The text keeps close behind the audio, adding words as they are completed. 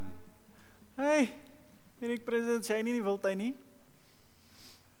Hey, Erik president, jy nie in die wildtuin nie?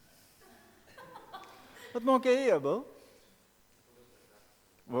 Wat maak jy hier, Bill?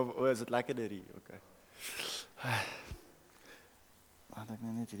 Is dit lekker daar hier? Okay. Laat ek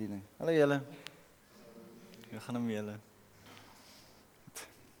nou net hierdie ding. Hallo julle. Ek gaan hom julle.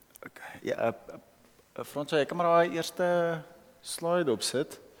 Okay. Ja, Fransjo, ek kan maar daai eerste slide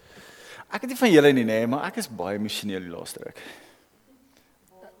opsit. Ek het nie van julle nie, nee, maar ek is baie emosioneel die laaste ruk.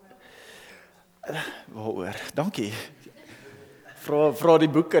 Waaroor? Dankie. Vra die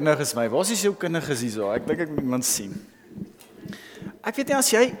boekkundiges my. Waar is die sielkundiges hier so? Ek dink ek moet iemand sien. Ek weet nie as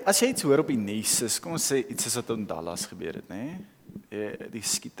jy iets hoor op die nuus is, kom ons sê iets is wat in Dallas gebeur het, nê? Die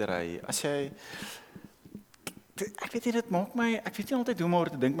skietery. As jy ek weet nie, dit maak my, ek weet nie altyd hoe om oor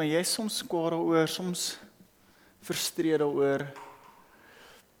te dink, maar jy is soms kwaad daaroor, soms frustreerd daaroor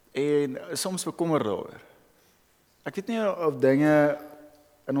en soms bekommerd daaroor. Ek weet nie of dinge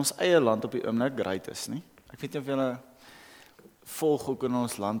in ons eie land op die oomblik great is nie. Ek weet nie of julle volg ook in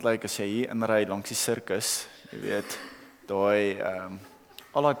ons land like, as jy hier inry langs die sirkus, jy weet, daai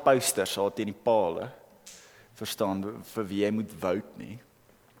al daai posters daar teen die pale, verstaan vir wie jy moet vote nie.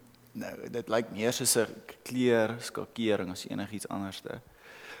 Nou, dit lyk meer soos 'n kleurskakering as enigiets anderste.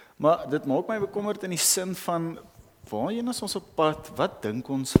 Maar dit maak my bekommerd in die sin van waarheen is ons op pad? Wat dink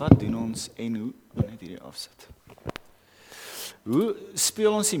ons? Wat doen ons? En hoe net hierdie afsit? Hoe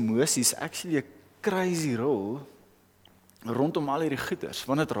speel ons emosies actually 'n crazy rol rondom al hierdie goeders?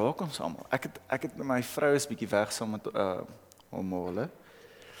 Want dit raak ons almal. Ek het met my vrou is bietjie weg saam met almal.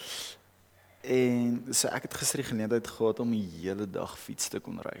 En so ek het gister die geleentheid gehad om die hele dag fiets te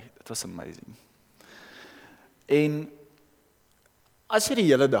kon ry. Dit was amazing. En as jy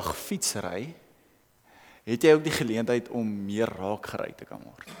die hele dag fiets ry, het jy ook die geleentheid om meer raak gery te kan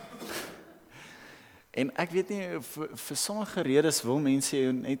word. En ek weet nie, vir sommige redes wil mense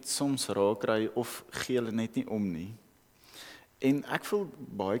jou net soms raak ry of gee hulle net nie om nie. En ek voel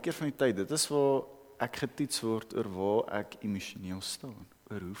baie keer van die tyd, dit is waar ek getoets word oor waar ek emosioneel staan.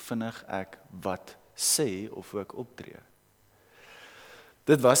 Oor hoe vinnig ek wat sê of hoe ek optree.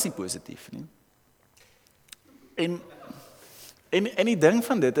 Dit was nie positief nie. En die ding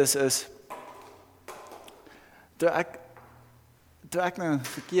van dit is toe ek nou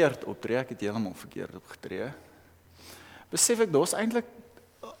verkeerd optree, ek het heeltemal verkeerd opgetree, besef ek, daar's eintlik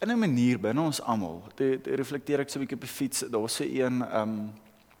in 'n manier binne ons almal, dit reflekteer ek so 'n bietjie op die fiets, daar's so een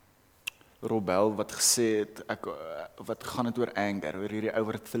Robel wat gesê het, wat gaan dit oor anger, oor hierdie ou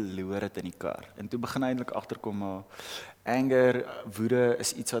wat verloor het in die kar. En toe begin eintlik agterkom, maar anger, woede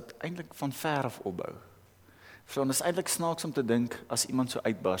is iets wat eintlik van ver af opbou. So, dit is eintlik snaaks om te dink, as iemand so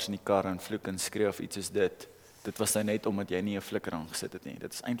uitbars in die kar en vloek en skree of iets is dit was nou net omdat jy nie 'n flikker aangesit het nie.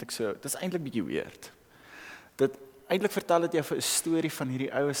 Dit is eintlik bietjie weird. Dit eintlik vertel dit jou vir 'n storie van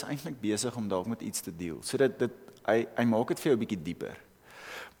hierdie ou is eintlik besig om dalk met iets te deel. So hy maak dit vir jou 'n bietjie dieper.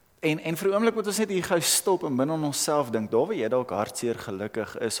 En vir 'n oomblik moet ons net hier gou stop en binne in onsself dink, daar waar jy dalk hartseer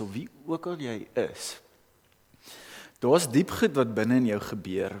gelukkig is, of wie ook al jy is. Daar's diep goed wat binne in jou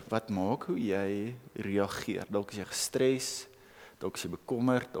gebeur, wat maak hoe jy reageer. Dalk is jy gestres, dalk is jy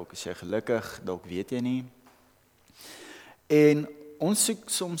bekommerd, dalk is jy gelukkig, dalk weet jy nie. En ons soek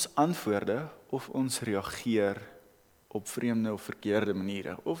soms antwoorde of ons reageer op vreemde of verkeerde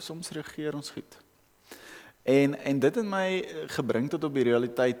maniere, of soms reageer ons goed. En dit het my gebring tot op die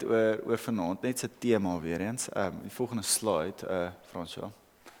realiteit oor vanaand, net sy tema weer eens, die volgende slide, Fransjo.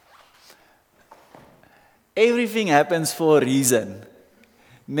 Everything happens for a reason.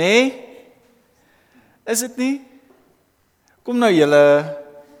 Nee? Is dit nie? Kom nou julle,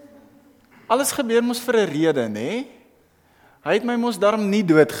 alles gebeur mos vir 'n rede, nee? Hy het my mos daarom nie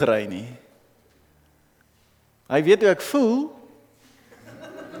doodgery nie. Hy weet hoe ek voel.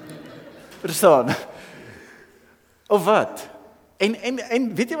 Verstaan? Of wat?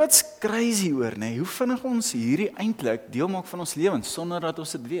 En weet jy wat's crazy oor, nee? Hoe vinnig ons hierdie eintlik deel maak van ons lewens sonder dat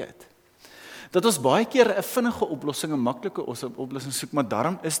ons dit weet. Dat ons baie keer 'n vinnige oplossing, 'n maklike oplossing soek, maar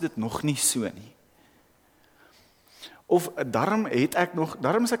daarom is dit nog nie so nie. Of daarom is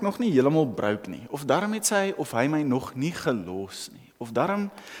ek nog nie heeltemal brouk nie. Of daarom het sy of hy my nog nie gelos nie. Of daarom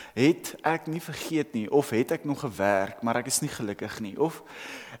het ek nie vergeet nie, of het ek nog gewerk, maar ek is nie gelukkig nie.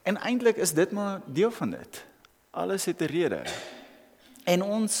 En eintlik is dit maar deel van dit. Alles het 'n rede. En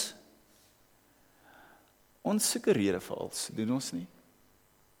ons soek 'n rede vir alles, doen ons nie?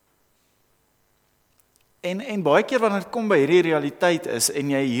 En baie keer wanneer dit kom by hierdie realiteit is, en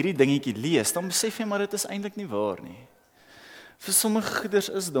jy hierdie dingetjie lees, dan besef jy maar dit is eintlik nie waar nie. Vir sommige goeders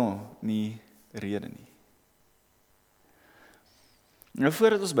is daar nie rede nie. Nou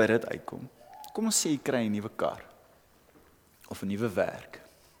voordat ons by dit uitkom, kom ons sê jy kry 'n nuwe kar, of 'n nuwe werk,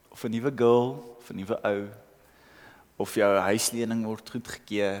 of 'n nuwe girl, of 'n nuwe ou, of jou huislening word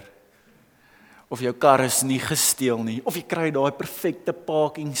goedgekeur, of jou kar is nie gesteel nie, of jy kry daai perfekte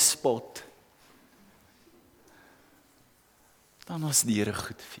parking spot, dan was die Here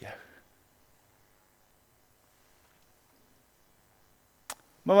goed vir jou.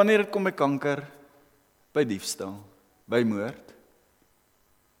 Maar wanneer dit kom by kanker, by diefstal, by moord,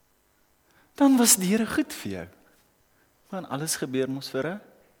 dan was die Here goed vir jou. Want alles gebeur mos vir 'n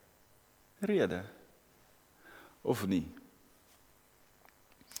rede. Of nie?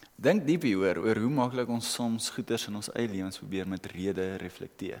 Dink diep hieroor, oor hoe maklik ons soms goeders in ons eie lewens probeer met rede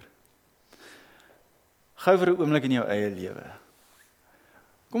reflekteer. Gou vir 'n oomblik in jou eie lewe.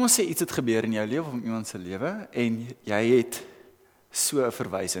 Kom ons sê iets het gebeur in jou lewe of in iemand se lewe en jy het so 'n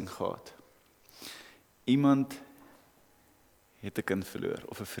verwysing gehad. Iemand het 'n kind verloor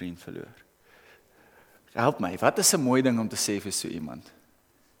of 'n vriend verloor. Help my, wat is 'n mooi ding om te sê vir so iemand?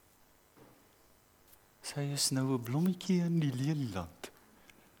 Sy is nou 'n blommetjie in die leeuland.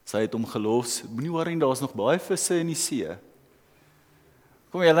 Sy het hom gelos. Moenie worry, daar's nog baie visse in die see.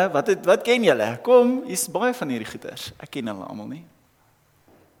 Kom julle, wat ken julle? Kom, hier's baie van hierdie goeters. Ek ken hulle almal nie.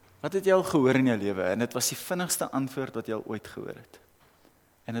 Wat het jy al gehoor in jou lewe? En dit was die vinnigste antwoord wat jy al ooit gehoor het.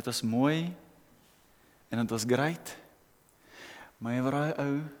 En dit was mooi, en dit was great, maar jy wou daai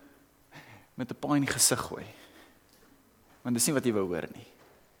ou met 'n paai in die gesig gooi. Want dis nie wat jy wou hoor nie.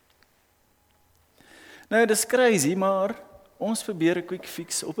 Nou, dis crazy, maar ons probeer 'n quick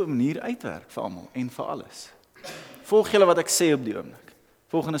fix op 'n manier uitwerk vir almal en vir alles. Volg julle wat ek sê op die oomblik.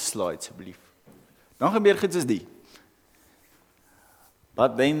 Volgende slide asseblief. Dan gebeur goed soos die.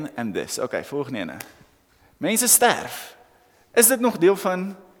 But then and this. Okay, volgende ene. Mense sterf. Is dit nog deel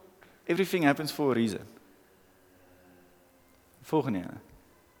van everything happens for a reason? Volgende ene.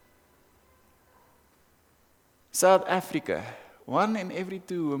 South Africa. 1 in every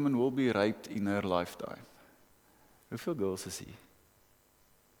 2 women will be raped in her lifetime. Hoeveel girls is hier?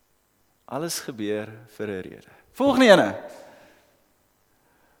 Alles gebeur vir 'n rede. Volgende ene.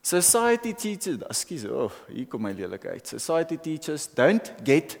 Society teaches, hier kom my lelikheid. Society teaches, don't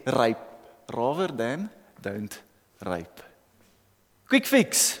get rape, rather than don't rape. Quick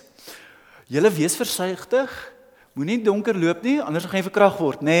fix. Julle wees versigtig, moenie donker loop nie, anders gaan jy verkragt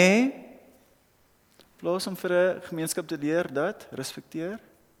word, nee. Plaas om vir 'n gemeenskap te leer dat, respekteer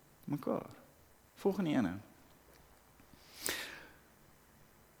mekaar. Volgende ene.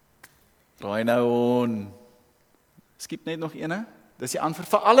 Draai nou on. Skiep net nog ene. Dis die antwoord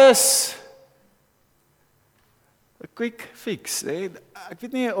vir alles. 'n Quick fix. Ek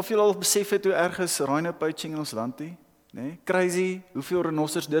weet nie of julle al besef het hoe erg is rhino poaching in ons land nie. Nee, crazy, hoeveel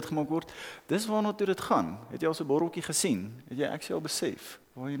renosters doodgemaak word. Dis waarna toe dit gaan. Het jy al so 'n borreltjie gesien? Het jy actually al besef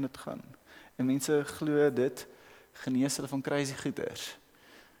waarheen dit gaan? En mense glo dit genees hulle van crazy goeters.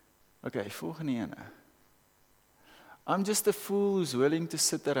 Okay, volgende ene. I'm just a fool who's willing to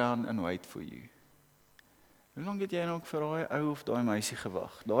sit around and wait for you. Hoe lank het jy nou vir daai ou of daai meisie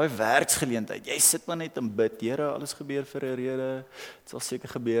gewag? Daai werksgeleentheid. Jy sit maar net en bid, Here, alles gebeur vir 'n rede. Dit sal seker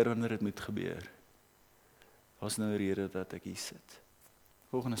gebeur wanneer dit moet gebeur. Daar's nou 'n rede dat ek hier sit.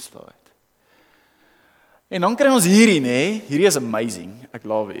 Volgende slide. En dan kry ons hierdie, nê? Hierdie is amazing. Ek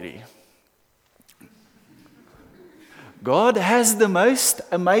love hierdie. God has the most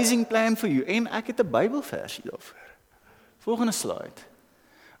amazing plan for you. En ek het 'n Bybelversie daarvoor. Volgende slide.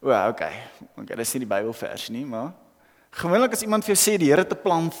 Okay, dit is nie die Bybelversie nie, maar gewoonlik as iemand vir jou sê die Here het 'n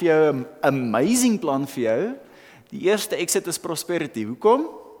plan vir jou, 'n amazing plan vir jou, die eerste exit is prosperity. Hoekom?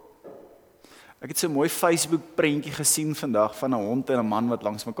 Ek het so 'n mooi Facebook prentjie gesien vandag van 'n hond en 'n man wat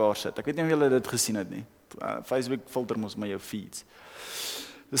langs mekaar sit. Ek weet nie of julle dit gesien het nie. Facebook filter mos my jou feeds.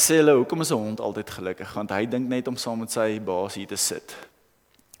 Dis sê hulle, hoekom is 'n hond altyd gelukkig? Want hy dink net om saam met sy baas hier te sit.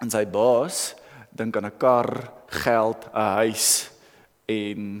 En sy baas dink aan 'n kar, geld, 'n huis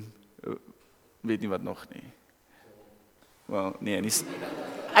en weet nie wat nog nie. Well, nee,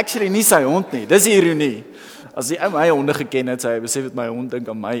 actually nie sy hond nie. Dis die ironie. As hy my honde geken het, sy besef het my hond dink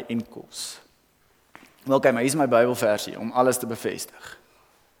aan my en kos. Okay, maar hier is my Bybelversie om alles te bevestig.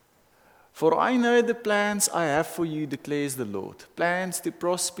 For I know the plans I have for you, declares the Lord. Plans to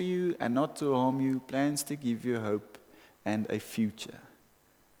prosper you and not to harm you. Plans to give you hope and a future.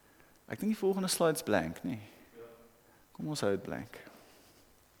 Ek dink die volgende slide is blank, nee. Kom ons hou dit blank.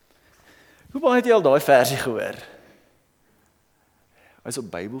 Hoe baie het jy al daai versie gehoor? As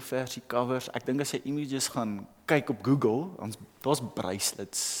op Bybelversie covers, ek dink as jy images gaan kyk op Google, daar's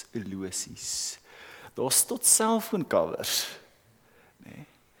bracelets, horlosies. Daar's tot selfoon covers. Nee.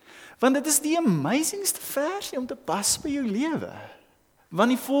 Want dit is die amazingste versie om te pas by jou lewe. Want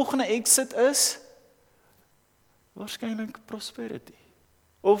die volgende exit is waarskynlik prosperity.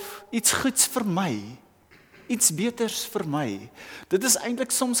 Of iets goeds vir my, iets beters vir my. Dit is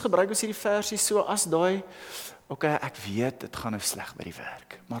eintlik soms gebruik ons hierdie versie so as daai, okay, ek weet, dit gaan nou sleg by die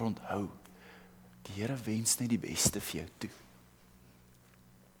werk, maar onthou, die Here wens net die beste vir jou toe.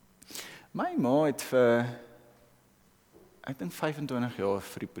 My ma het vir, ek dink 25 jaar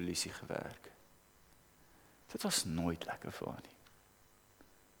vir die polisie gewerk. Dit was nooit lekker vir haar nie.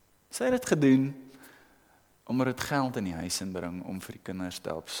 Sy het dit gedoen, omdat dit geld in die huis inbring, om vir die kinders te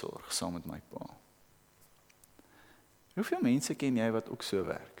help sorg, saam met my pa. Hoeveel mense ken jy wat ook so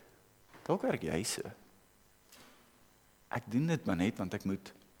werk? Dalk werk jy so. Ek doen dit maar net, want ek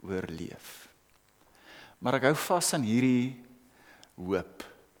moet oorleef. Maar ek hou vas aan hierdie hoop.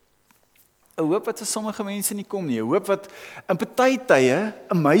 'n Hoop wat vir sommige mense nie kom nie. 'n Hoop wat in party tye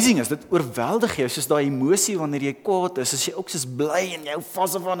amazing is. Dit oorweldig jou, soos daai emosie wanneer jy kwaad is, as jy ook soos bly en jy hou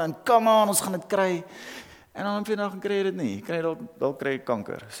vas daarvan en come on, ons gaan dit kry. En dan op 'n dag kry jy dit nie. Jy kry dalk kry jy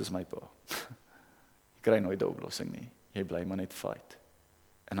kanker, soos my pa. Jy kry nooit 'n oplossing nie. Jy bly maar net fight.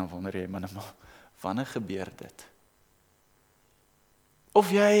 En dan wonder jy maar wanneer gebeur dit? Of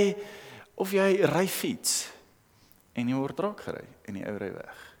jy ry fiets en jy word raak gery en die ou ry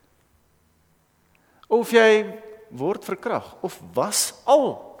weg. Of jy word verkrag of was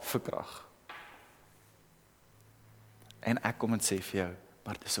al verkrag. En ek kom en sê vir jou,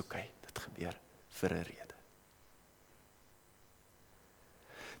 maar dis okay, dit gebeur vir 'n rede.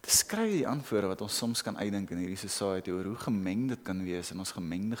 Dis kry die antwoorde wat ons soms kan uitdink in hierdie society oor hoe gemeng dit kan wees in ons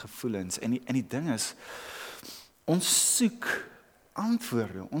gemengde gevoelens. En die ding is, ons soek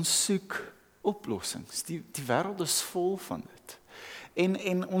antwoorde, ons soek oplossings. Die wêreld is vol van dit.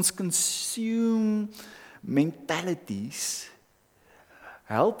 En ons consume mentalities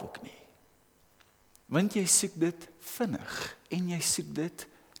help ook nie. Want jy soek dit vinnig en jy soek dit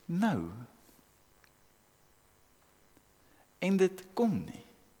nou. En dit kom nie.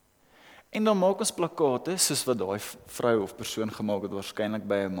 En dan maak ons plakkate, soos wat daai vrou of persoon gemaak het, waarskynlik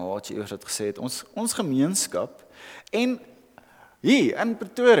by 'n maatjie eers het gesê het, ons gemeenskap, en hier in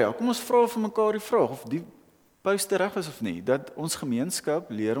Pretoria, kom ons vra vir mekaar die vraag, of die poster reg is of nie, dat ons gemeenskap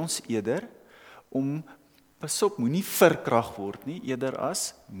leer ons eerder om, pas op, moenie verkrag word nie, eerder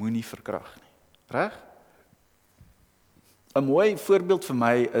as moenie verkrag nie. Reg? 'n Mooi voorbeeld vir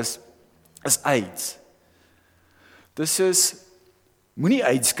my is AIDS. Dis is, moenie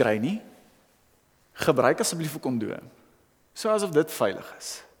AIDS kry nie, gebruik asseblief 'n kondoom. So asof dit veilig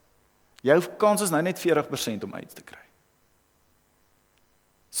is. Jou kans is nou net 40% om AIDS te kry.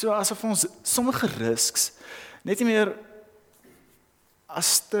 So asof ons sommige risks net nie meer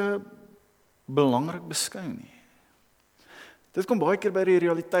as te belangrik beskou nie. Dit kom baie keer by die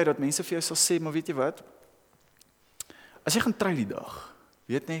realiteit dat mense vir jou sal sê, maar weet jy wat? As jy gaan trou die dag,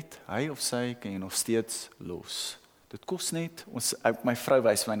 weet net, hy of sy kan jy nog steeds los. Dit kos net, my vrou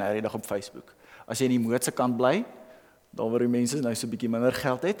wys my nou die dag op Facebook. As jy in die mootse kant bly, dan waar die mense nou so 'n bietjie minder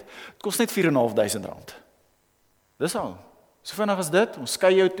geld het, dit kos net R4.500. Dis al. So vinnig as dit, ons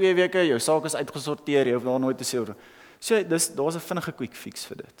skei jou 2 weke, jou saak is uitgesorteer, jy hoef daar nooit te sê oor. So daar's 'n vinnige quick fix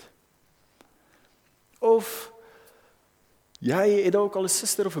vir dit. Of jy het ook al 'n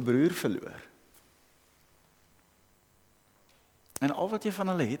suster of 'n broer verloor. En al wat jy van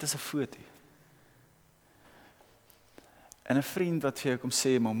hulle het is 'n foto. En 'n vriend wat vir jou kom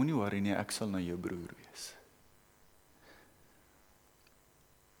sê, maar moenie worry nie, ek sal nou jou broer wees.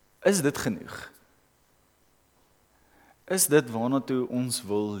 Is dit genoeg? Is dit waarna toe ons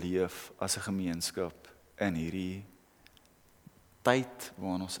wil leef as 'n gemeenskap in hierdie tyd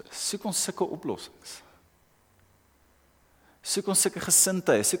waarin ons is? Soek ons sulke oplossings? Soek ons sulke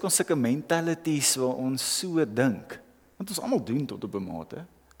gesindheid, soek ons sulke mentalities waar ons so dink? Want ons almal doen tot op 'n mate.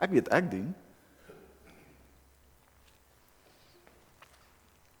 Ek weet, ek doen.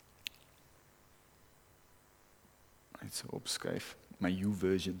 Net so opskuif, my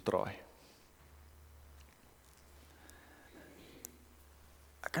U-version try.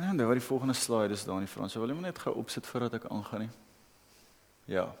 Ek kan nou die volgende slide is daar in die Frans. Wil jy maar net gou opsit voordat ek aangaan nie?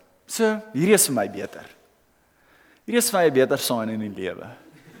 Ja. So, hierdie is vir my beter. Hierdie is vir my 'n beter sign in die lewe.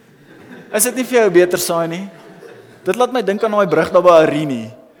 Is dit nie vir jou 'n beter sign nie? Dit laat my dink aan daai brug daar by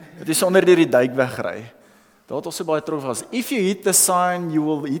Arini. Dit is sonder deur die duik wegry. Daar het ons so baie troef as, if you hit the sign, you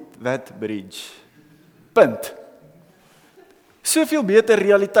will hit that bridge. Punt. Soveel beter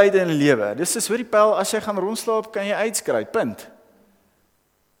realiteite in die lewe. Dis is hoor die pel, as jy gaan rondslaap, kan jy uitskry. Punt.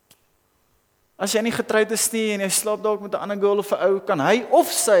 As jy nie getroud is nie en jy slaap dalk met 'n ander girl of 'n ou, kan hy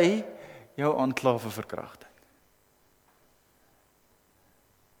of sy jou aankla vir verkrachting.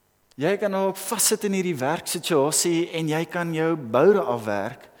 Jy kan ook vassit in hierdie werksituasie en jy kan jou boure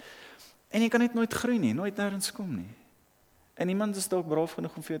afwerk en jy kan net nooit groei nie, nooit nêrens kom nie. En niemand is dalk braaf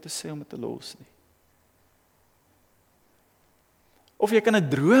genoeg om vir jou te sê om dit te los nie. Of jy kan 'n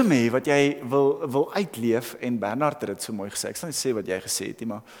droom hê wat jy wil uitleef, en Bernard het dit so mooi gesê, ek sal nie sê wat jy gesê het nie,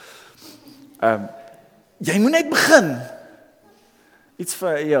 maar jy moet net begin.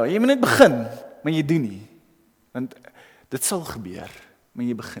 Jy moet net begin, maar jy doen nie. Want dit sal gebeur, maar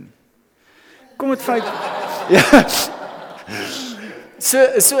jy begin nie. Kom met feit. Ja.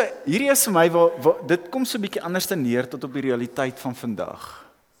 So hierdie is vir my waar dit kom so 'n bietjie anders te neer tot op die realiteit van vandag.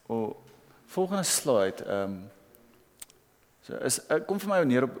 Volgende slide. Kom vir my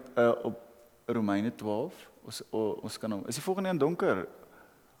neer op Romeine 12. Ons kan hom. Is die volgende een donker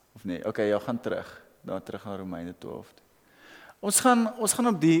of nee? Okay, ja, gaan terug. Daar terug na Romeine 12. Ons gaan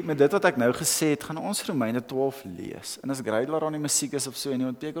op met dit wat ek nou gesê het, gaan ons Romeine 12 lees. En as Grydel daar aan die musiek is of so,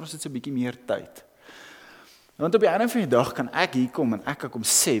 en beteken ons het so 'n bietjie meer tyd. Want op die einde van die dag kan ek hier kom en ek kan kom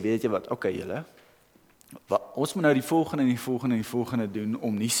sê, weet jy wat, okay julle, ons moet nou die volgende en die volgende en die volgende doen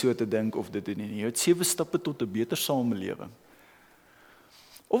om nie so te dink of dit doen nie. Jy het 7 stappe tot 'n beter samelewing.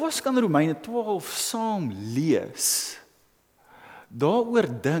 Of ons kan Romeine 12 saam lees,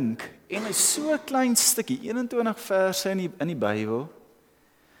 daaroor dink, en is so 'n klein stukkie, 21 verse in die Bybel,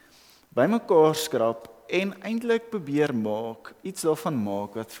 bymekaar skrap, en eintlik probeer iets daarvan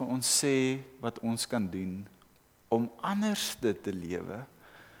maak, wat vir ons sê, wat ons kan doen, om anders dit te lewe,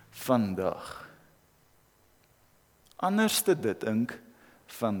 vandag. Anders te dit dink,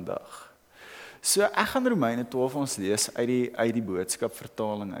 vandag. So ek gaan Romeine 12 ons lees uit die boodskap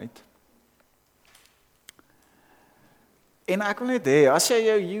vertaling uit. En ek wil net hê, as jy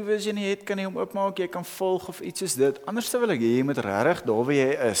jou YouVersion het, kan jy hom oopmaak, jy kan volg of iets soos dit. Anders wil ek hê, jy moet regtig daar waar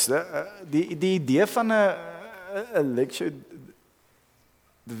jy is. Die idee van 'n lecture,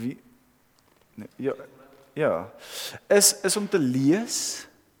 is om te lees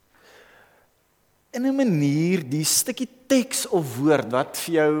in 'n manier die stukkie teks of woord wat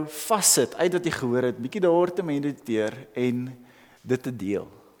vir jou vassit, uit wat jy gehoor het, bietjie daaroor te mediteer en dit te deel.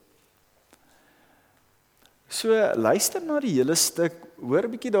 So luister na die hele stuk, hoor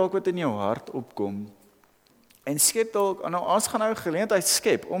bietjie dalk wat in jou hart opkom, en skep dalk, ons gaan nou 'n geleentheid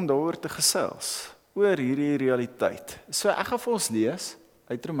skep om daaroor te gesels, oor hierdie realiteit. So ek gaan vir ons lees,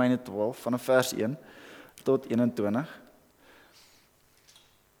 uit Romeine 12, vanaf vers 1 tot 21.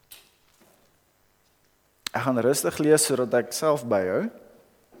 Ek gaan rustig lees, sodat ek self byhou.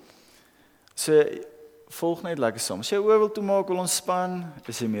 So, volg net lekker saam. As jy oor wil toemaak, wil ontspan,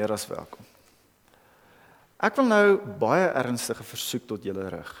 is jy meer as welkom. Ek wil nou baie ernstige versoek tot julle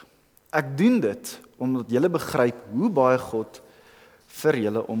rig. Ek doen dit, omdat julle begryp hoe baie God vir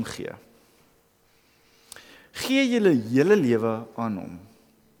julle omgee. Gee julle hele lewe aan hom.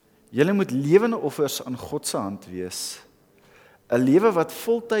 Julle moet lewende offers aan God se hand wees. 'n Lewe wat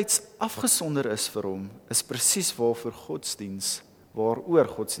voltyds afgesonder is vir hom, is presies waaroor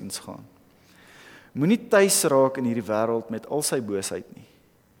godsdiens gaan. Moenie tuis raak in hierdie wêreld met al sy boosheid nie.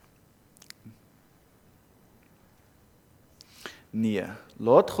 Nee,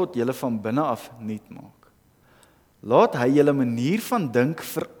 laat God julle van binne af nuut maak. Laat hy julle manier van dink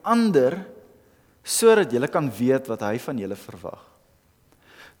verander, sodat julle kan weet wat hy van julle verwag.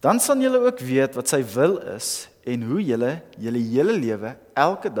 Dan sal julle ook weet wat sy wil is, en hoe julle hele lewe,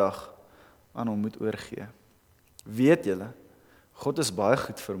 elke dag, aan hom moet oorgee. Weet julle, God is baie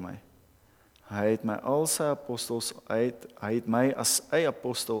goed vir my. Hy het my hy het my as sy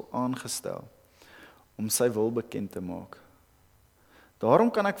apostel aangestel, om sy wil bekend te maak.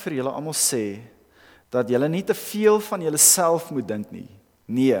 Daarom kan ek vir julle almal sê, dat julle nie te veel van julle self moet dink nie.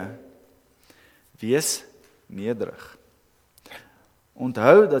 Nee, wees nederig.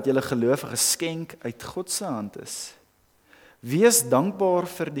 Onthou dat julle geloof 'n geskenk uit God se hand is. Wees dankbaar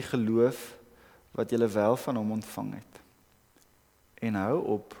vir die geloof wat julle wel van hom ontvang het. En hou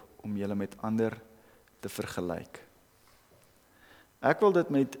op om julle met ander te vergelyk. Ek wil dit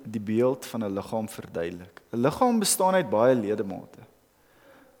met die beeld van 'n liggaam verduidelik. 'n Liggaam bestaan uit baie ledemate.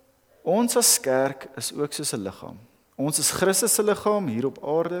 Ons as kerk is ook soos 'n liggaam. Ons is Christus se liggaam hier op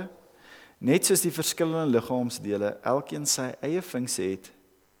aarde. Net soos die verskillende liggaamsdele elkeen sy eie funksie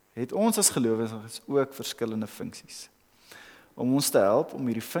het ons as gelowiges ook verskillende funksies. Om ons te help om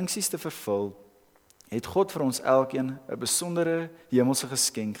hierdie funksies te vervul, het God vir ons elkeen 'n besondere hemelse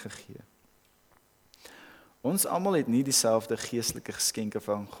geskenk gegee. Ons almal het nie dieselfde geestelike geskenke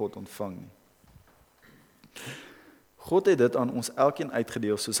van God ontvang nie. God het dit aan ons elkeen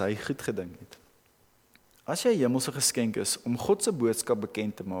uitgedeel soos hy goed gedink het. As jy hemelse geskenk is om God se boodskap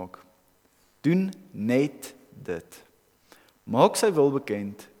bekend te maak, doen net dit. Maak sy wil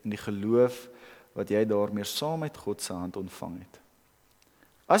bekend in die geloof wat jy daarmee saam met God se hand ontvang het.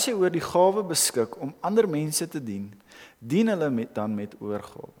 As jy oor die gawe beskik om ander mense te dien, dien hulle dan met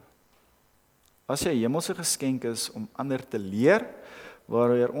oorgawe. As jy 'n hemelse geskenk is om ander te leer,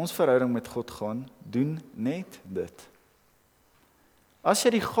 waaroor ons verhouding met God gaan, doen net dit. As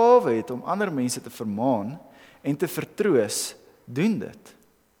jy die gawe het om ander mense te vermaan en te vertroos, doen dit.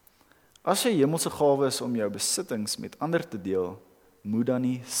 As jy hemelse gawe is om jou besittings met ander te deel, moet dan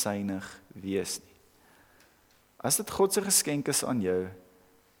nie synig wees nie. As dit God se geskenk is aan jou,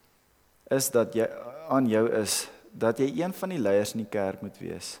 dat jy een van die leiers in die kerk moet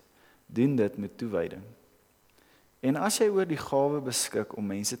wees, doen dit met toewyding. En as jy oor die gawe beskik om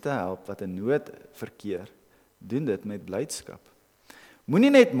mense te help wat in nood verkeer, doen dit met blydskap.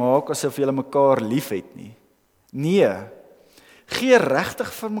 Moenie net maak asof julle mekaar liefhet nie. Nee, gee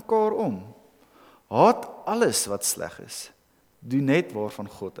regtig vir mekaar om. Haat alles wat sleg is. Doen net waarvan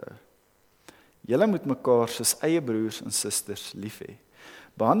God hou. Julle moet mekaar soos eie broers en susters lief hê.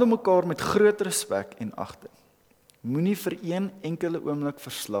 Behandel mekaar met groot respek en agting. Moenie vir een enkele oomblik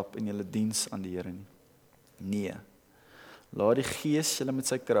verslap in julle diens aan die Here nie. Nee. Laat die Gees julle met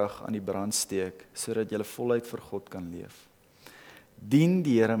sy krag aan die brand steek, sodat julle voluit vir God kan leef. Dien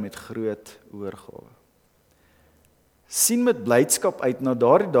die Here met groot oorgawe. Sien met blydskap uit na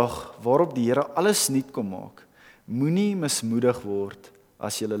daardie dag waarop die Here alles nuut kom maak. Moenie mismoedig word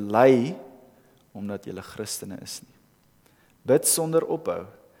as jy ly omdat jy Christene is nie. Bid sonder ophou.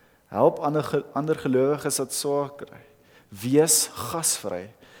 Help ander gelowiges wat swaar kry. Wees gasvry.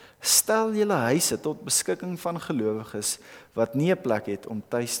 Stel julle huise tot beskikking van gelowiges wat nie 'n plek het om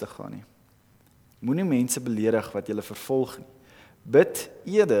tuis te gaan nie. Moenie mense beledig wat julle vervolg nie. Bid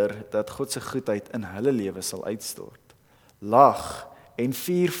eerder dat God se goedheid in hulle lewe sal uitstort. Lag en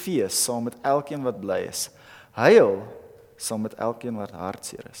vier fees saam met elkeen wat bly is. Huil saam met elkeen wat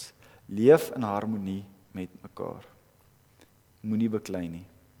hartseer is. Leef in harmonie met mekaar. Moenie beklei nie.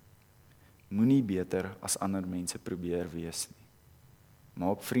 Moenie beter as ander mense probeer wees nie.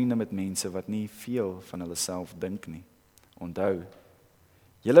 Maak vriende met mense wat nie veel van hulle self dink nie. Onthou,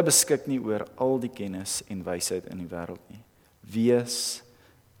 julle beskik nie oor al die kennis en wysheid in die wêreld nie. Wees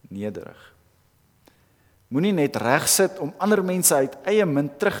nederig. Moenie net reg sit om ander mense uit eie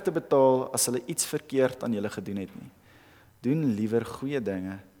munt terug te betaal as hulle iets verkeerd aan julle gedoen het nie. Doen liewer goeie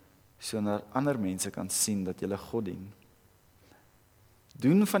dinge sodat ander mense kan sien dat julle God dien.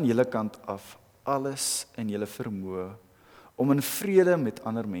 Doen van julle kant af alles in julle vermoë om in vrede met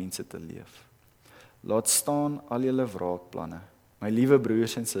ander mense te leef. Laat staan al julle wraakplanne. My liewe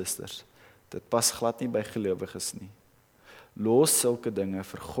broers en susters, dit pas glad nie by gelowiges nie. Los sulke dinge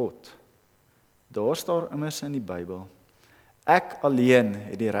vir God. Daar staan immers in die Bybel: Ek alleen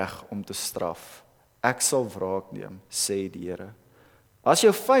het die reg om te straf. Ek sal wraak neem, sê die Here. As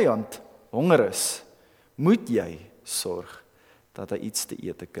jou vyand honger is, moet jy sorg dat hy iets te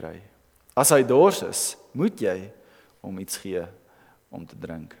eet kry. As hy dors is, moet jy hom iets gee om te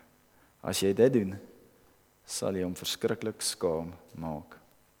drink. As jy dit doen, sal jy hom verskriklik skaam maak.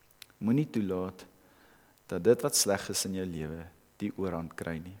 Moenie toelaat dat dit wat sleg is in jou lewe die oorhand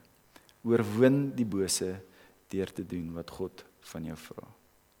kry nie. Oorwin die bose deur te doen wat God van jou vra.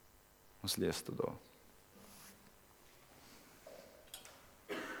 Ons lees tot daar.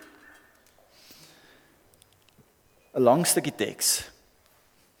 'n lang stukkie teks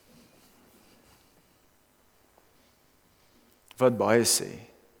wat baie sê.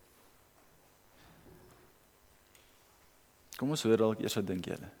 Kom ons hoor dalk eers wat dink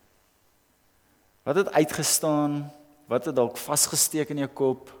julle. Wat het uitgestaan? Wat het dalk vasgesteek in jou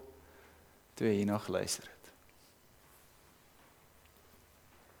kop toe jy hierna geluister het?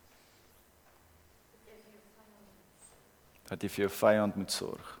 Dat jy vir jou vyand moet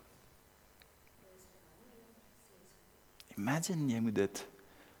sorg. Imagine jy moet dit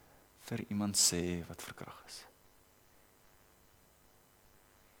vir iemand sê wat verkragt is.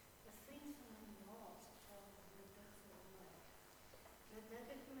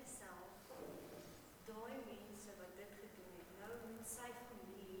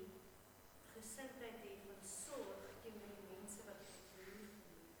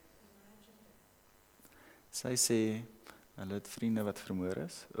 Sy sê, hulle het vriende wat vermoor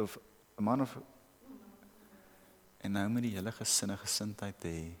is, of 'n man of en nou met die hele gesinne gesindheid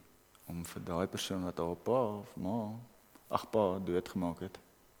hê om vir daai persoon wat haar pa of ma, pa doodgemaak het,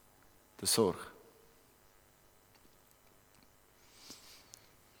 te sorg.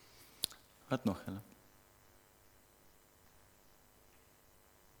 Wat nog julle?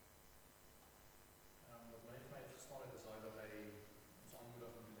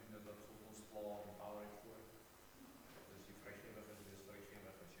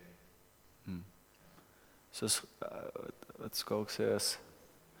 Soos wat Skalk sê is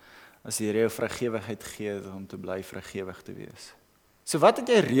as die Here jou vrygewigheid gee om te bly vrygewig te wees. So wat het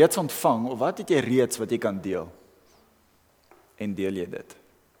jy reeds ontvang, of wat het jy reeds wat jy kan deel? En deel jy dit?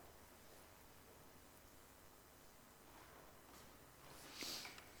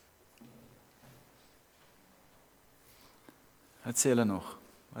 Wat sê julle nog?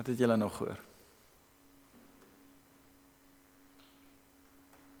 Wat het julle nog gehoor?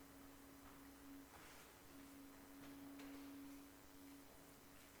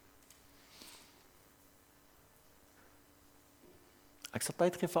 Ek sal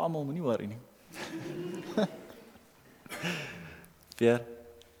tyd gee vir almal, moenie worry nie. Pierre?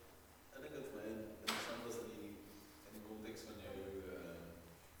 Ek dink dit vir my interessant was in die konteks van jou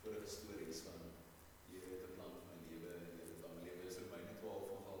vorige stories van jy het 'n plan vir my lewe en jy het 'n plan vir my lewe, is vir my net wel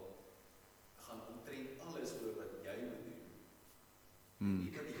nogal gaan omtrent alles oor wat jy moet doen.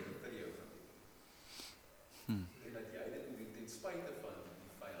 Nie dat die Here vir jou gaan doen. En dat jy dit moet doen ten spyte van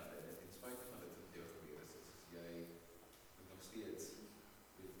die vyande, ten spyte van dit wat jou gebeur is, jy moet nog steeds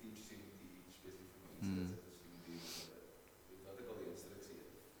teach spesifiek vir mense dat jy moet doen wat ek al die instruksie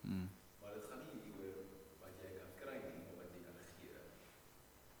het. Maar dit gaan nie oor wat jy kan kry nie, maar wat jy kan gee.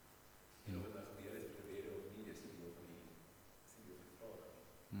 En of dit nou gebeur het vir 'n rede of nie, is nie deel van die vraag.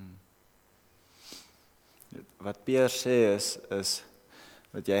 Wat Pierre sê is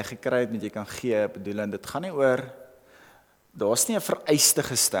wat jy gekry het met jy kan gee, bedoel en dit gaan nie oor, daar's nie 'n vereiste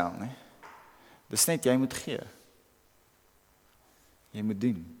gestel nie. Dis net jy moet gee. Jy moet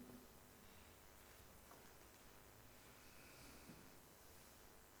doen.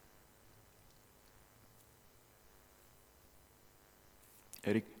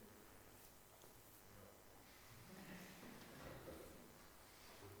 Erik?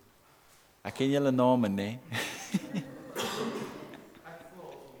 Ek ken julle name, nee.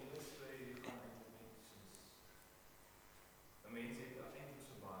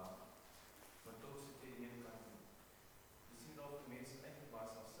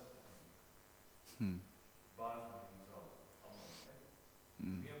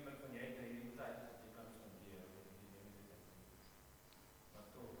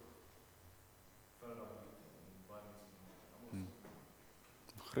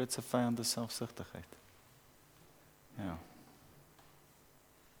 Grootste vyand is selfsugtigheid. Ja.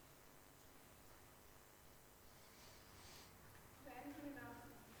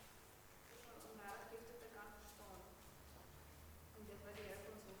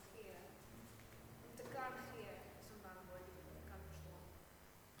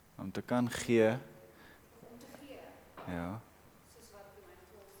 Om te kan gee. Ja.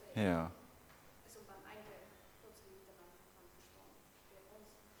 Ja.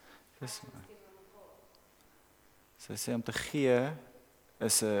 Sy sê om te gee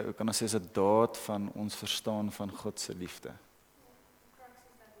is 'n, hoe kan ons sê, is 'n daad van ons verstaan van God se liefde.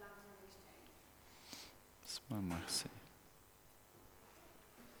 Dis maar mag sê.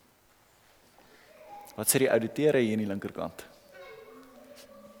 Wat sê die ouditeure hier in die linkerkant?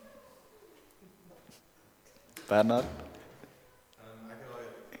 Bernard?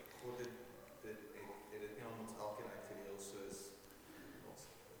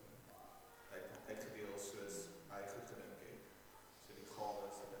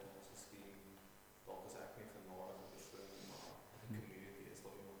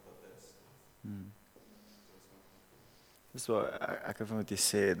 Dis wat ek van wat jy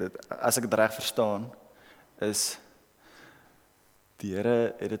sê, dat as ek dit reg verstaan, is die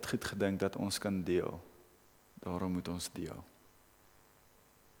Here het dit goed gedink dat ons kan deel. Daarom moet ons deel.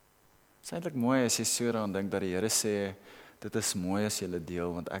 Dit is eintlik mooi as jy so daaraan dink dat die Here sê, dit is mooi as jy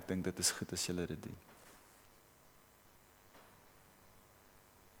deel, want ek dink dit is goed as jy dit doen.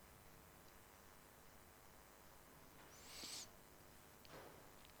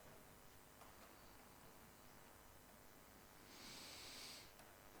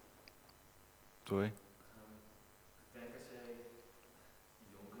 Toe. Ek dink as jy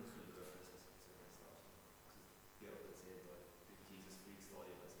jonk en geloof is, as dit sê dat Jesus freaks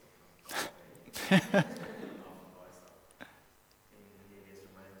story was. En jy lees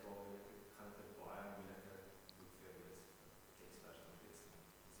vir my gaan dit baie moeilike boek vir jou lees. Teksversie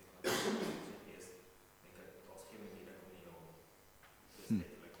lees. Dis ek het daar's geen manier dat om nie om dis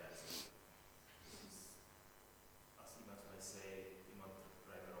letterlik as iemand my sê iemand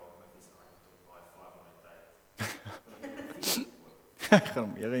ry raak met die saak tot baie vaar van my tyd. Ek gaan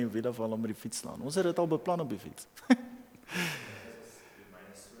hom hier in die wiel afval om met die fiets slaan. Ons het dit al beplan op die fiets.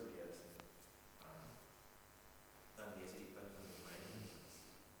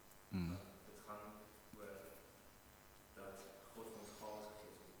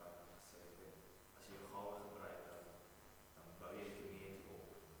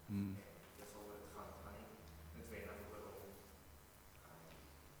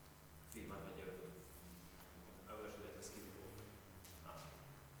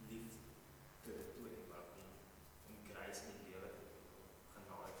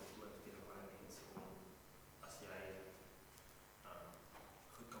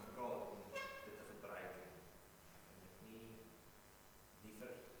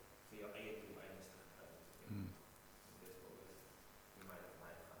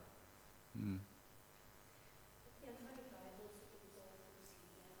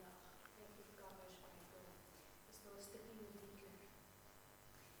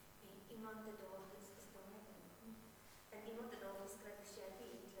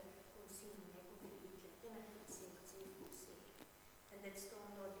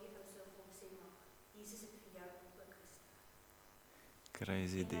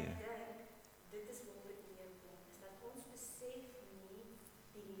 Crazy idee. En ek dink, dit is waar dit neerkom, is dat ons besef nie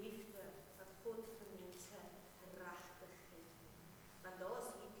die liefde wat God vir mense regtig het nie. Want daar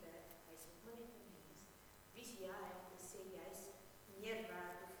is Hitler, hy is ook maar net 'n mens. Wie is jy om te sê jy is meer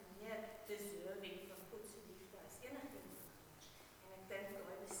werd of meer deserving van God se liefde as enigiemand anders? En ek dink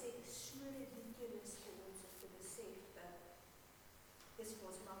daai besef is so ridiculous vir ons om te besef dat dis vir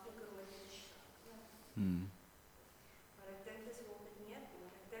ons makliker om te sê. Maar ek dink dis waar dit neerkom.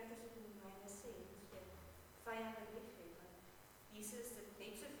 Ek dink dis wat die Bybel sê, ons moet vyande lief hê, want Jesus het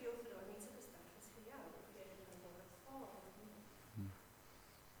net soveel vir daai mense gesterf as vir jou, of jy dit kan aanvaar of nie.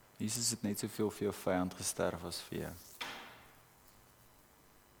 Jesus het net soveel vir jou vyand gesterf as vir jou.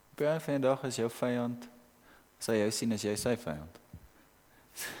 Op 'n dag is jou vyand, as hy jou sien as jy sy vyand.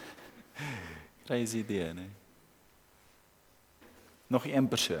 Crazy idee, nee. Nog een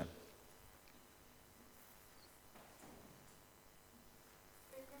persoon.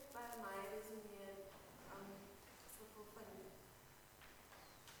 Ek het by my resoneer soveel van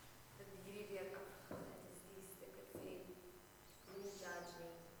dat hierdie week afgegaan het, is die stuk het sê, nie judge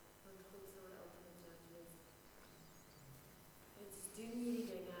nie, want God sal die ultimate judge wees. En doen hierdie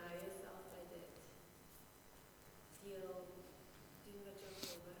dinge, hy is altyd dit. Deel, doen wat jou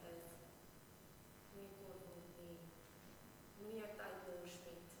volge is. Nie kort word nie. Moenie jou tyd mors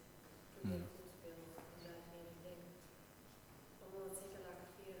met probeer goed speel en dat nie en ek dink omdat het seker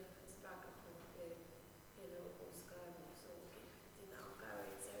lekker vir gesprekke gehad het en op ons skryf of so en elke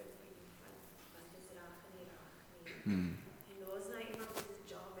het sy opinie van wat is reg en nie reg nie. En daar is nou iemand wat die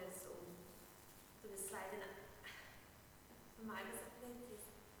job is om te besluit en vir my was dit net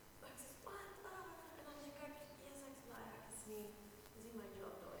ek sê wat en dan denk ek eers ek bly ek is nie my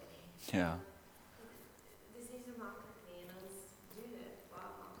job daai nie. Ja. Dis nie so maklik nie en ons doen dit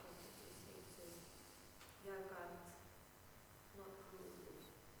baie maklik soos jou kant not cool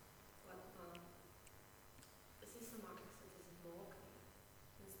wat maar dis nie so maklik soos dit maak nie.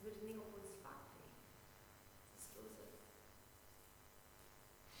 Ons moet dit nie op ons vat nie. Dis los het.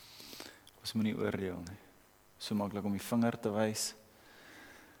 Ons moet nie oordeel nie. So maklik om die vinger te wys.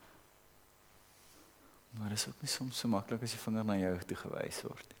 Maar dit is ook nie soms so maklik as die vinger na jou toe gewys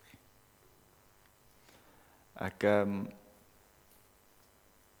word nie. Ek kan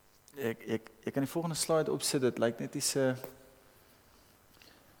die volgende slide opsit, dit lyk net iets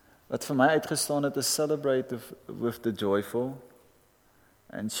wat vir my uitgestaan het, is celebrate with the joyful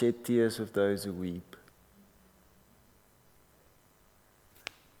and shed tears with those who weep.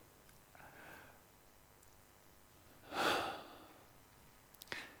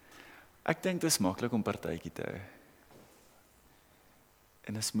 Ek dink dit is maklik om partytjie te hou.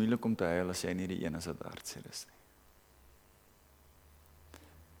 En dit is moeilik om te huil as jy nie die een is wat hartseer is nie.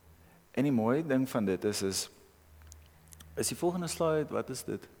 En die mooie ding van dit is die volgende slide, wat is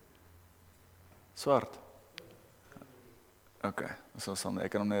dit? Swart. OK,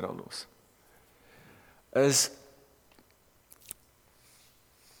 ek kan hom net al los.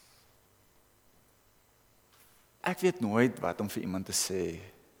 Ek weet nooit wat om vir iemand te sê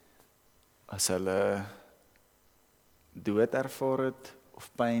as hulle dood ervaar het of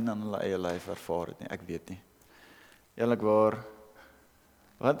pyn aan hulle eie lyf ervaar het nie, ek weet nie. Eerlikwaar,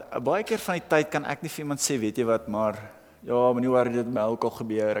 want baie keer van die tyd kan ek nie vir iemand sê, weet jy wat, maar ja, maar nie waar dit met my ook al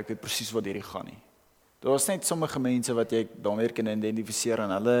gebeur, ek weet presies wat hierdie gaan nie. Daar is net sommige mense wat jy daarmee kan identifiseer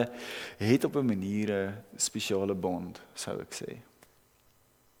en hulle het op 'n manier 'n spesiale bond, sou ek sê.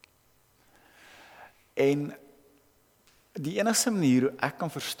 En die enigste manier hoe ek kan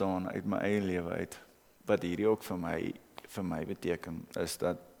verstaan uit my eie lewe uit, wat hierdie ook vir my beteken, is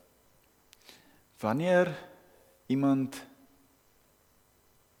dat wanneer iemand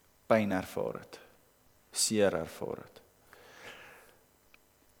pyn ervaar het, seer ervaar het,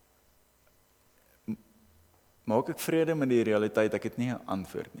 maak ek vrede met die realiteit, ek het nie 'n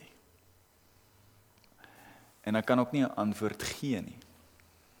antwoord nie. En ek kan ook nie 'n antwoord gee nie.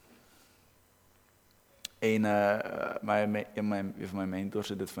 En my mentors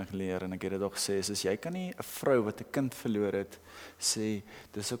het dit van geleer en ek het dit ook gesê, is jy kan nie 'n vrou wat 'n kind verloor het sê,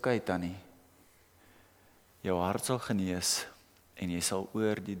 dis oké Tannie, jou hart sal genees en jy sal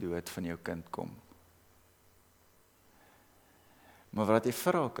oor die dood van jou kind kom. Maar wat jy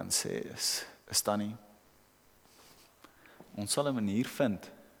vir haar kan sê is Tannie, ons sal 'n manier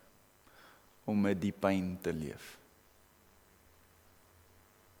vind om met die pyn te leef.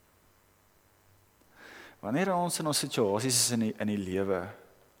 Wanneer ons in ons situasies is in die lewe,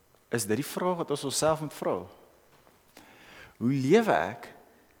 is dit die vraag wat ons onsself moet vra. Hoe lewe ek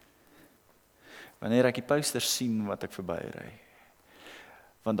wanneer ek die poster sien wat ek verby ry?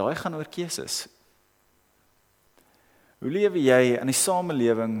 Want daai gaan oor keuses. Hoe lewe jy in 'n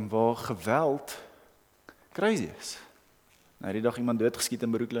samelewing waar geweld crazy is? Nou die dag iemand doodgeskiet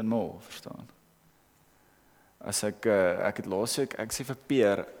in Brooklyn Mall, verstaan? As ek het laasweek, ek sê vir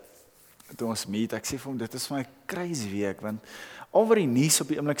Peer, toe ons meet, ek sê vir hom, dit is vir my crazy week, want al wat die nuus op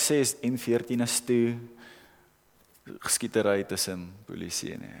die oomblik sê is N14 is toe, geskietery tussen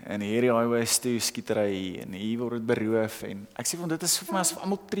polisie en hierdie highway is toe, skietery en hier word dit beroof, en ek sê vir hom, dit is vir my asof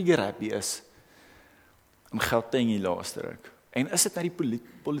almal trigger happy is, in Gauteng die laaste ruk. En is dit nou die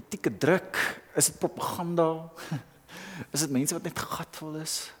politieke druk? Is dit propaganda? Is dit mense wat net gatvol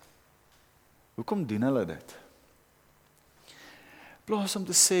is? Hoekom doen hulle dit? Plaas om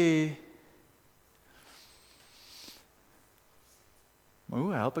te sê, maar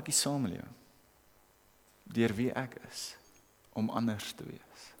hoe help ek die samelewing? Deur wie ek is, om anders te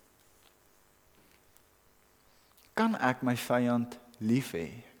wees. Kan ek my vyand lief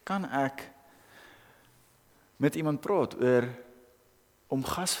hê? Kan ek met iemand praat oor om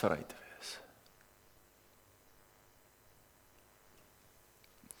gasvry te wees?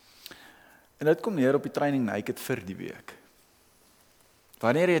 En dit kom neer op die training Naked vir die week.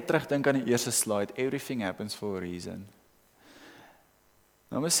 Wanneer jy terugdink aan die eerste slide, everything happens for a reason.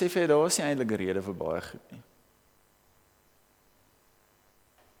 Nou moet sê vir jy, daar was nie eintlik 'n rede vir baie goed nie.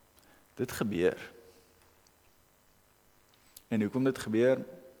 Dit gebeur. En hoekom dit gebeur,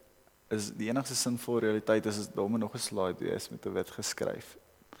 is die enigste sinvolle realiteit is daar moet nog 'n slide wees met 'n wit geskryf.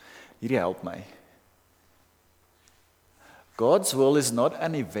 Hierdie help my. God's will is not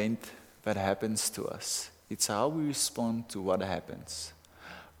an event that happens to us. It's how we respond to what happens.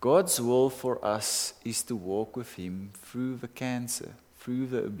 God's will for us is to walk with Him through the cancer, through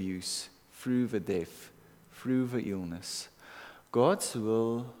the abuse, through the death, through the illness. God's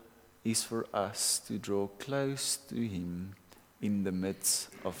will is for us to draw close to Him in the midst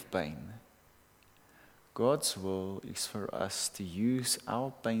of pain. God's will is for us to use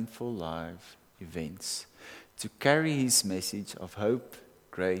our painful life events to carry His message of hope,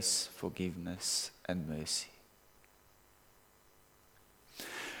 grace, forgiveness and mercy.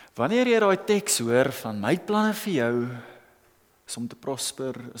 Wanneer jy daai teks hoor van my planne vir jou is om te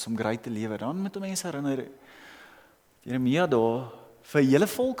prosper, is om great te lewe, dan moet mense herinner Jeremia daar vir 'n hele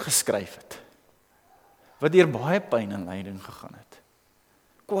volk geskryf het wat deur baie pyn en lyding gegaan het.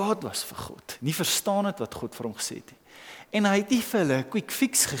 Kwaad was vir God, nie verstaan het wat God vir hom gesê het nie. En hy het nie vir hulle 'n quick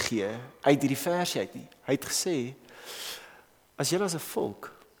fix gegee uit hierdie versie uit nie. Hy het gesê, as julle as 'n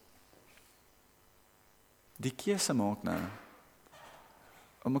volk die keuse maak nou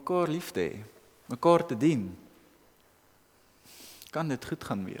om mekaar lief te hê, mekaar te dien, kan dit goed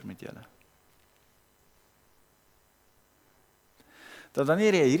gaan weer met julle. Dat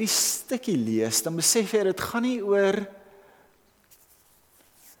wanneer jy hierdie stukkie lees, dan besef jy, dit gaan nie oor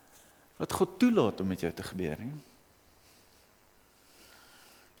wat God toelaat om met jou te gebeur nie.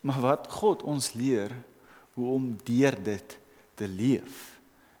 Maar wat God ons leer, hoe om deur dit te leef,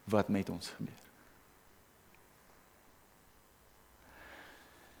 wat met ons gebeur.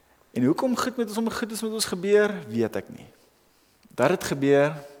 En hoekom goed met ons om goed is met ons gebeur, weet ek nie. Dat het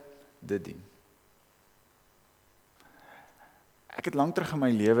gebeur, dit dien. Ek het lank terug in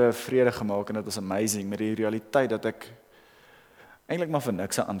my lewe vrede gemaak en dit was amazing met die realiteit dat ek eintlik maar vir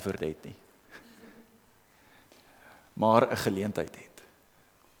niks 'n antwoord het nie. Maar 'n geleentheid het.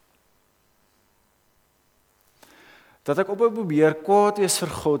 Dat ek ophou probeer kwaad wees vir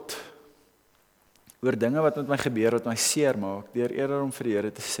God oor dinge wat met my gebeur, wat my seer maak, deur eerder om vir die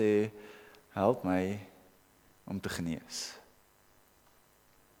Here te sê, help my om te genees.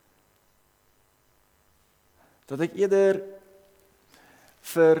 Dat ek eerder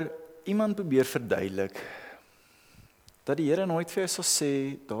vir iemand probeer verduidelik, dat die Here nooit vir jou sal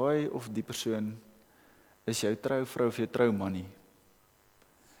sê, daai of die persoon is jou trouvrou of jou trouman nie.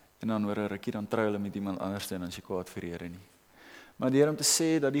 En dan oor 'n rukkie dan trou hulle met iemand anders en dan is jy kwaad vir die Here nie. Maar deur om te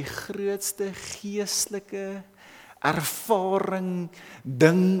sê dat die grootste geestelike ervaring,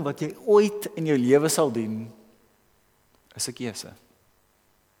 ding wat jy ooit in jou lewe sal doen, is 'n keuse.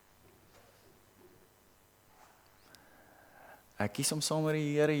 Ek kies om saam met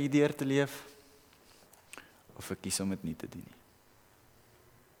die Here hierdeur te leef, of ek kies om dit nie te doen nie.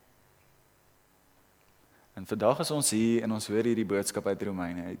 En vandag is ons hier en ons hoor hierdie boodskap uit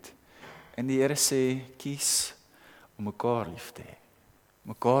Romeine uit. En die Here sê, kies om mekaar lief te hê,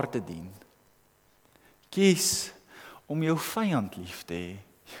 mekaar te dien. Kies om jou vyand lief te hê,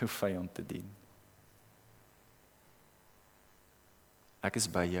 jou vyand te dien. Ek is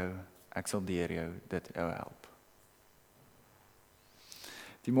by jou, ek sal deur jou dit jou help.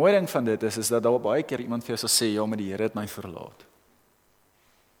 Die mooie ding van dit is dat daar baie keer iemand vir jou sal sê, ja, maar die Here het my verlaat.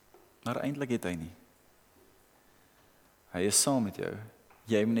 Maar eintlik het hy nie. Hy is saam met jou.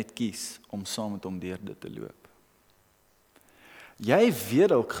 Jy moet net kies om saam met hom deur dit te loop. Jy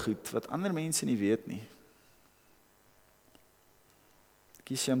weet dalk goed wat ander mense nie weet nie.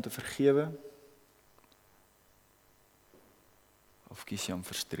 Kies jy om te vergewe? Of kies jy om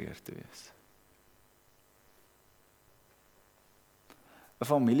frustreerd te wees? 'n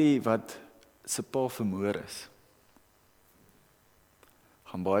Familie wat se pa vermoor is,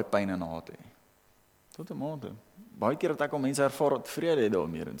 gaan baie pyn en haat hê. Tot 'n mate. Baie keer het ek al mense ervaar wat vrede het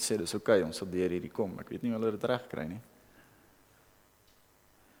daarmee en sê dis oké, ons sal deur hierdie kom. Ek weet nie hoe hulle dit reg kry nie.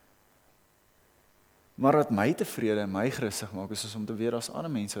 Maar wat my tevrede en my gerustig maak is om te weet daar's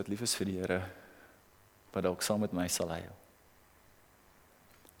ander mense wat lief is vir die Here wat dalk saam met my sal huil.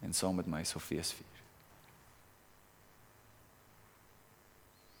 En saam met my sal fees vier.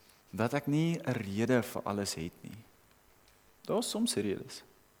 Dat ek nie 'n rede vir alles het nie. Daar's soms redes.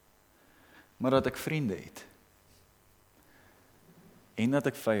 Maar dat ek vriende het. En dat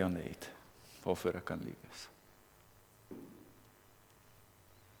ek vyande het waarvoor ek kan lief is.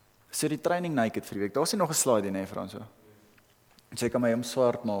 So die training naked vir die week. Daar's nie nog 'n slide nie, Franso. Jy kan my hom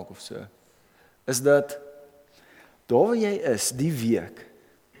swart maak of so. Is dat daar waar jy is die week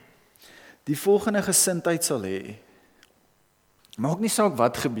die volgende gesindheid sal hê. Maak nie saak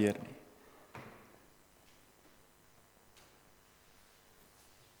wat gebeur nie.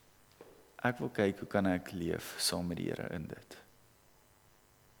 Ek wil kyk hoe kan ek leef saam met die Here in dit.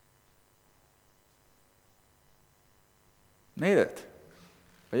 Nee dit.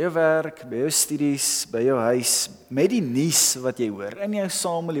 By jou werk, by jou studies, by jou huis, met die nuus wat jy hoor, in jou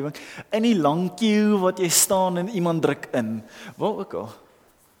samelewing, in die lang queue wat jy staan en iemand druk in, waar ook al.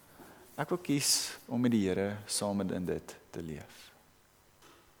 Ek wil kies om met die Here saam met in dit te leef.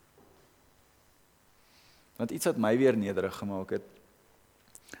 Want iets wat my weer nederig gemaak het,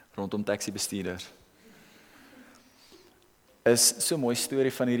 rondom taxi-bestuurders, is so 'n mooi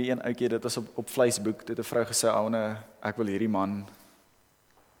storie van hierdie een ouetjie, dit was op Facebook, dit 'n vrou gesê, "Ouene, ek wil hierdie man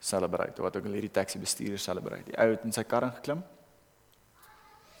celebrate, wat ek wil hierdie taxi-bestuurder celebrate." Die ou het in sy kar ingeklim,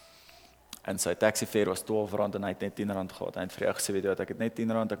 en sy taxifare was R12 en hy het net R10 gehad. Hy het vir die ou gesê, "Weet jy wat, ek het net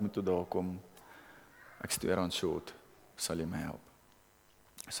R10, ek moet toe daar kom, ek is R2 short, sal jy my help?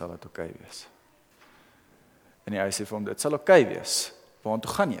 Sal dit oké wees?" En die ou sê vir hom, "Dit sal oké wees.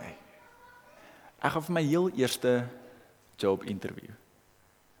 Waartoe gaan jy?" "Ek gaan vir my heel eerste job interview,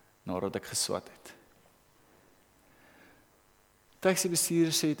 nadat ek geswat het."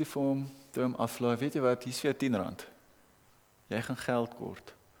 Taxi-bestuurder sê toe vir hom, toe hom aflaai, "Weet jy wat, hier is vir jou R10. Jy gaan geld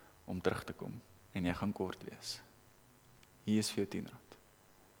kort om terug te kom, en jy gaan kort wees. Hier is vir jou R10.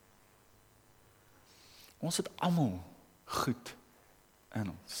 Ons het almal goed in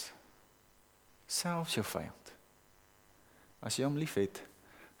ons. Selfs jou vyand. As jy hom lief het,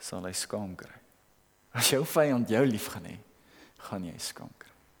 sal hy skaam kry. As jou vyand jou lief gaan hê, gaan jy skaam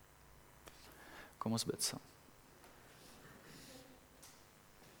kry. Kom ons bid saam.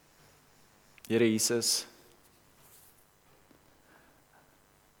 Here Jesus,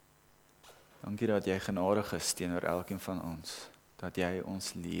 dankie dat jy genadig is teenoor elkeen van ons, dat jy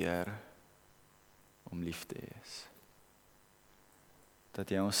ons leer om lief te hê.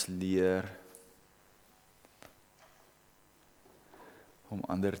 Dat jy ons leer om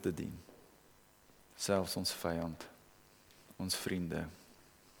ander te dien, selfs ons vyand, ons vriende.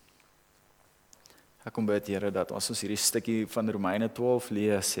 Ek kom bid, Here, dat as ons hierdie stukkie van Romeine 12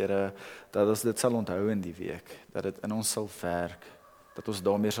 lees, Here, dat ons dit sal onthou in die week, dat dit in ons sal werk, dat ons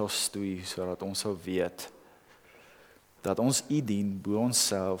daarmee sal stoei, sodat ons sal weet, dat ons U dien bo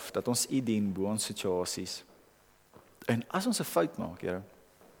onsself, dat ons U dien bo ons situasies. En as ons 'n fout maak, Here,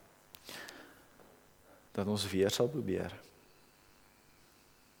 dat ons weer sal probeer.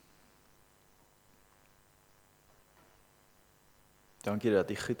 Dankie dat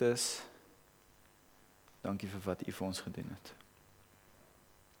U goed is. Dankie vir wat U vir ons gedoen het.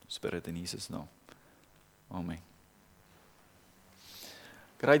 Ons bid dit in Jesus naam. Amen.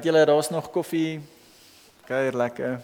 Great julle, daar's nog koffie. Kuier lekker.